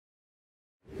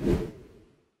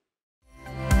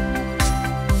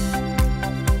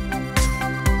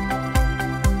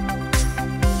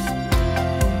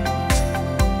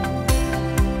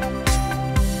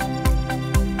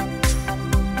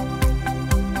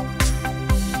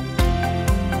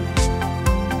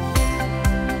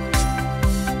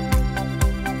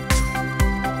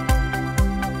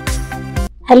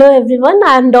Hello everyone,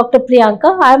 I am Dr.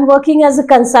 Priyanka. I am working as a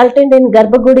consultant in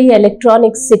Garbhagudi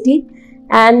Electronics City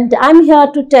and I am here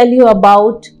to tell you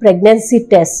about pregnancy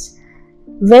tests.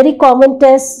 Very common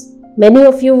tests, many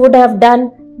of you would have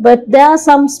done, but there are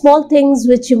some small things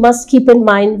which you must keep in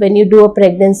mind when you do a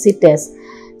pregnancy test.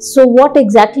 So what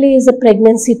exactly is a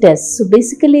pregnancy test? So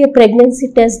basically a pregnancy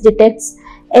test detects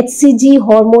HCG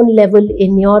hormone level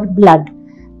in your blood.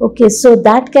 Okay, so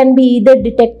that can be either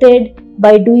detected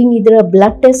by doing either a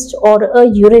blood test or a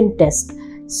urine test.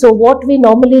 So what we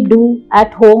normally do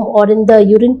at home or in the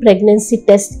urine pregnancy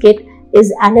test kit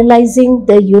is analyzing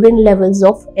the urine levels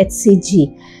of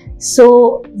HCG.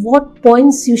 So what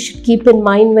points you should keep in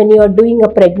mind when you are doing a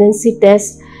pregnancy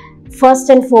test? First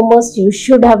and foremost, you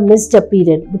should have missed a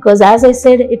period, because as I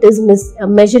said, it is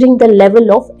measuring the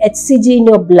level of HCG in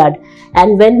your blood.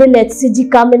 And when will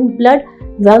HCG come in blood?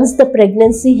 Once the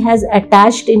pregnancy has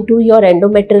attached into your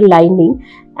endometrial lining,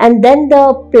 and then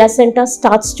the placenta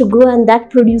starts to grow and that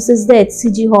produces the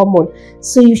HCG hormone.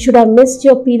 So you should have missed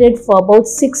your period for about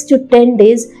 6 to 10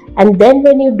 days, and then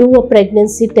when you do a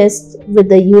pregnancy test with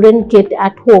the urine kit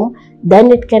at home,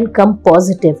 then it can come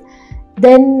positive.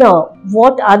 Then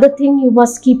what other thing you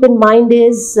must keep in mind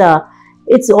is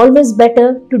it's always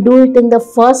better to do it in the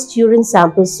first urine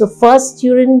sample. So first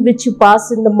urine which you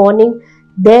pass in the morning,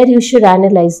 there you should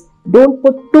analyze. Don't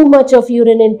put too much of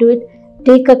urine into it.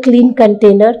 Take a clean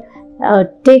container,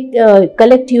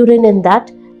 collect urine in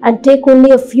that and take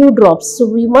only a few drops. So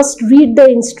we must read the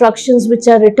instructions which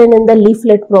are written in the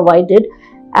leaflet provided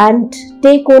and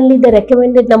take only the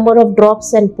recommended number of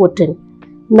drops and put in.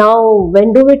 Now,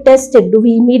 when do we test it? Do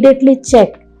we immediately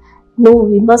check? No,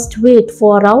 we must wait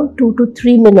for around 2 to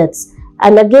 3 minutes.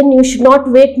 And again, you should not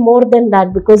wait more than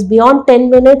that, because beyond 10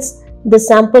 minutes, the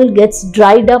sample gets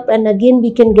dried up and again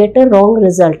we can get a wrong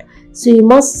result. So you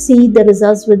must see the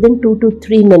results within 2 to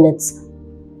 3 minutes.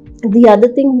 The other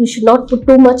thing, you should not put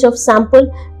too much of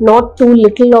sample, not too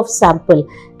little of sample.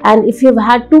 And if you've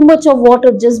had too much of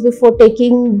water just before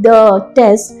taking the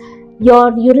test,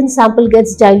 your urine sample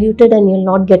gets diluted and you'll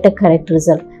not get a correct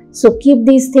result. So keep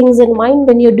these things in mind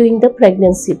when you're doing the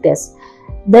pregnancy test.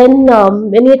 Then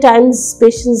many times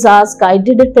patients ask, I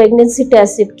did a pregnancy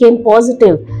test, it came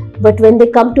positive, but when they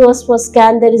come to us for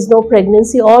scan, there is no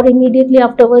pregnancy, or immediately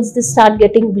afterwards they start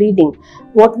getting bleeding.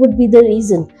 What would be the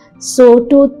reason? So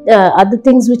two other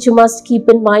things which you must keep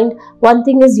in mind. One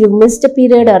thing is you missed a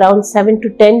period around 7 to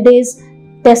 10 days,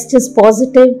 test is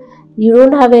positive, you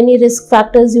don't have any risk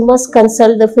factors, you must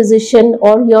consult the physician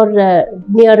or your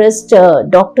nearest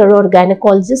doctor or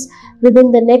gynecologist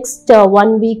within the next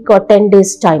 1 week or 10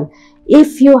 days time.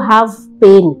 If you have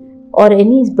pain or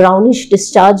any brownish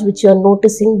discharge which you are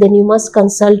noticing, then you must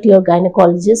consult your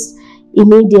gynecologist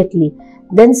immediately.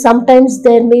 Then sometimes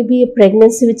there may be a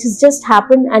pregnancy which has just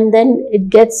happened and then it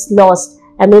gets lost.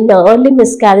 I mean, early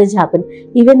miscarriage happened.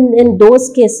 Even in those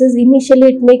cases,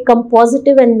 initially it may come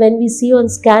positive, and when we see on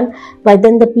scan, by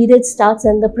then the period starts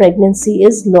and the pregnancy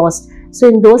is lost. So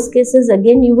in those cases,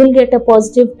 again, you will get a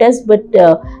positive test, but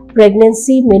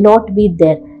pregnancy may not be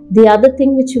there. The other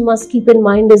thing which you must keep in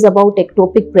mind is about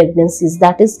ectopic pregnancies.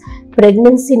 That is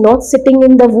pregnancy not sitting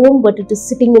in the womb, but it is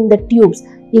sitting in the tubes.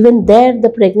 Even there,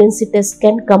 the pregnancy test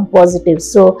can come positive.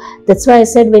 So that's why I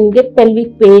said when you get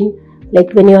pelvic pain,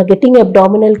 like when you are getting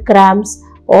abdominal cramps,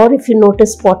 or if you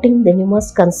notice spotting, then you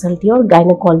must consult your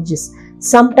gynecologist.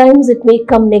 Sometimes it may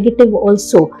come negative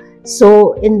also.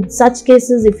 So in such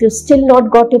cases, if you still not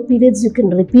got your periods, you can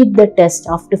repeat the test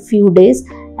after few days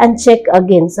and check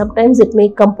again. Sometimes it may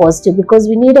come positive, because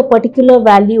we need a particular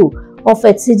value of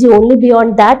HCG. Only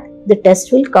beyond that, the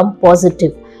test will come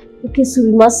positive. Okay, so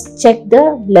we must check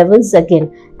the levels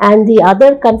again. And the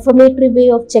other confirmatory way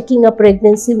of checking a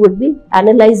pregnancy would be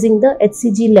analyzing the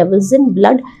HCG levels in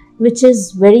blood, which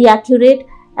is very accurate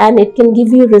and it can give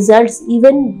you results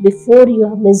even before you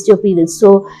have missed your period.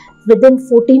 So within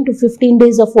 14 to 15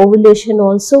 days of ovulation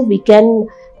also, we can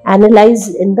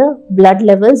analyze in the blood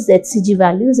levels the HCG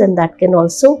values, and that can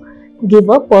also give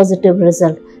a positive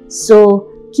result.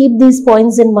 So keep these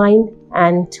points in mind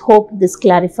and hope this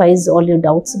clarifies all your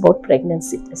doubts about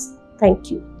pregnancy test.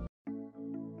 Thank you.